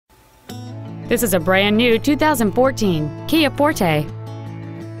This is a brand new 2014 Kia Forte.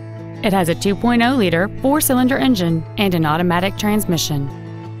 It has a 2.0-liter four-cylinder engine and an automatic transmission.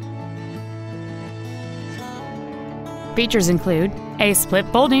 Features include a split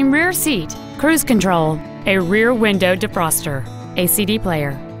folding rear seat, cruise control, a rear window defroster, a CD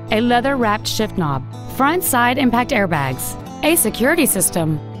player, a leather-wrapped shift knob, front side impact airbags, a security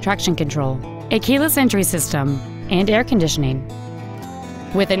system, traction control, a keyless entry system, and air conditioning.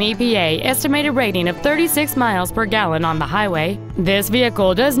 With an EPA estimated rating of 36 miles per gallon on the highway, this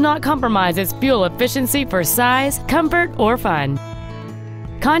vehicle does not compromise its fuel efficiency for size, comfort, or fun.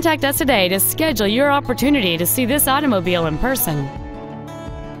 Contact us today to schedule your opportunity to see this automobile in person.